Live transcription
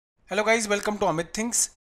Hello guys, welcome to Amit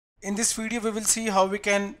Things. In this video we will see how we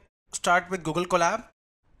can start with Google Colab.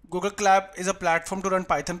 Google Colab is a platform to run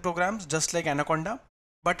Python programs just like Anaconda,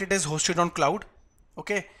 but it is hosted on cloud.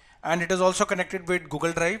 Okay, and it is also connected with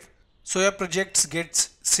Google Drive. So your projects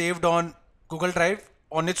gets saved on Google Drive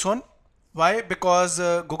on its own. Why? Because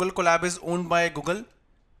Google Colab is owned by Google.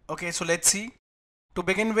 Okay, so let's see. To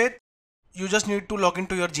begin with, you just need to log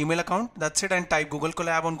into your Gmail account. That's it, and type Google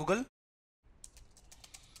Colab on Google.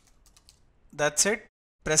 That's it.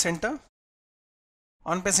 Press enter.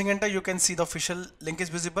 On pressing enter, you can see the official link is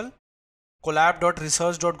visible.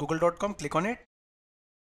 collab.research.google.com. Click on it.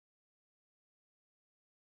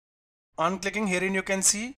 On clicking herein, you can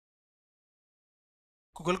see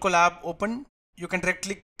Google Colab open. You can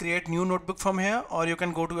directly create new notebook from here, or you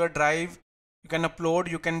can go to your drive. You can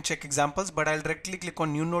upload, you can check examples, but I'll directly click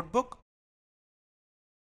on new notebook.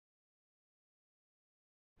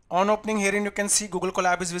 On opening herein, you can see Google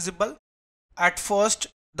Colab is visible. At first,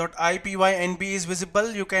 .ipynb is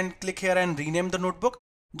visible. You can click here and rename the notebook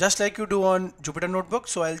just like you do on Jupyter Notebook.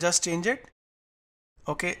 So I'll just change it.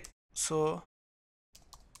 Okay, so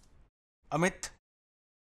Amit.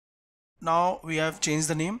 Now we have changed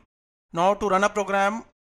the name. Now to run a program,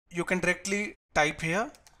 you can directly type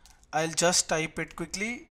here. I'll just type it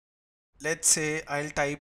quickly. Let's say I'll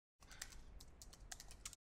type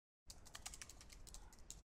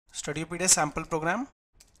StudyPD sample program.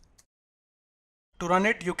 To run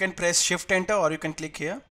it, you can press Shift Enter or you can click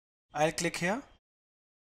here. I'll click here.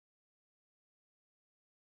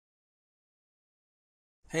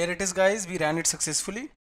 Here it is, guys. We ran it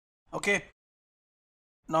successfully. Okay.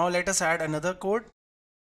 Now let us add another code.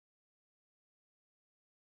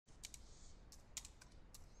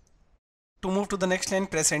 To move to the next line,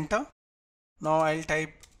 press Enter. Now I'll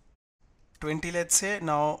type 20, let's say.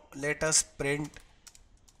 Now let us print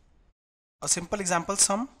a simple example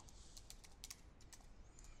sum.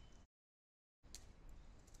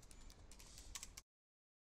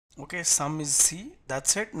 Okay, sum is C.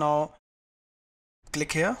 That's it. Now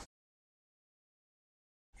click here.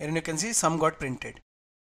 Here you can see sum got printed.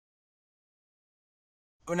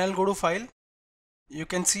 When I'll go to file, you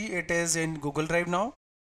can see it is in Google Drive now.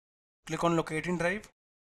 Click on locate in drive.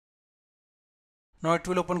 Now it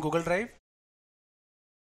will open Google Drive.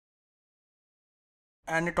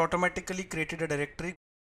 And it automatically created a directory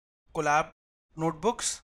Colab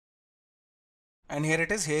notebooks. And here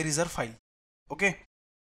it is. Here is our file. Okay.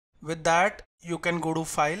 With that, you can go to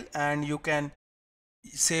file and you can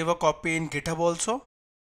save a copy in GitHub also.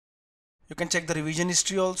 You can check the revision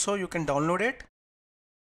history also. You can download it.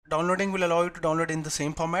 Downloading will allow you to download in the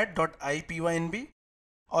same format .ipynb,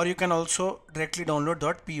 or you can also directly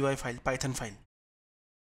download .py file, Python file.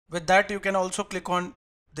 With that, you can also click on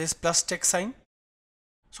this plus check sign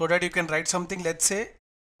so that you can write something. Let's say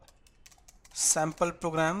sample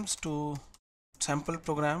program to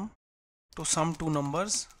sum two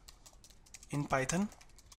numbers in Python.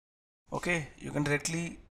 Okay, you can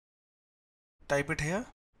directly type it here.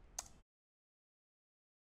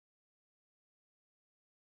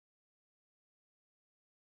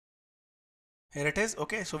 Here it is.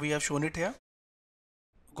 Okay, so we have shown it here.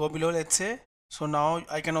 Go below, let's say. So now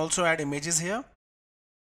I can also add images here.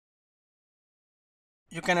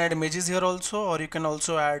 You can add images here also, or you can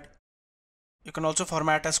also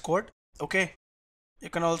format as code. Okay, you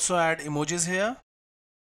can also add emojis here.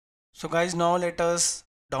 So guys, now let us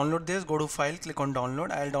download this. Go to file, click on download.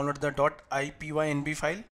 I'll download the .ipynb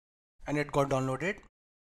file and it got downloaded.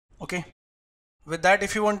 Okay, with that,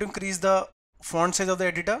 if you want to increase the font size of the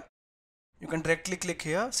editor, you can directly click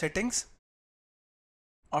here, settings.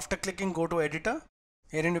 After clicking, go to editor.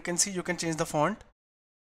 Herein you can see you can change the font.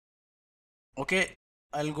 Okay,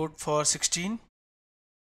 I'll go for 16.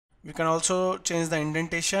 You can also change the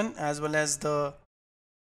indentation as well as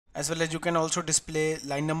you can also display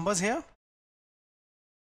line numbers here.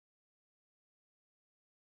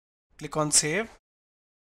 Click on save.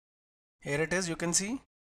 Here it is, you can see.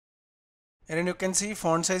 Herein you can see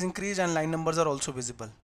font size increased and line numbers are also visible.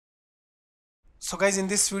 So guys, in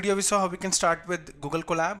this video we saw how we can start with Google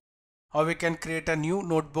Colab, how we can create a new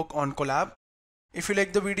notebook on Colab. If you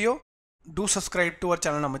like the video, do subscribe to our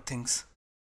channel Amit Things.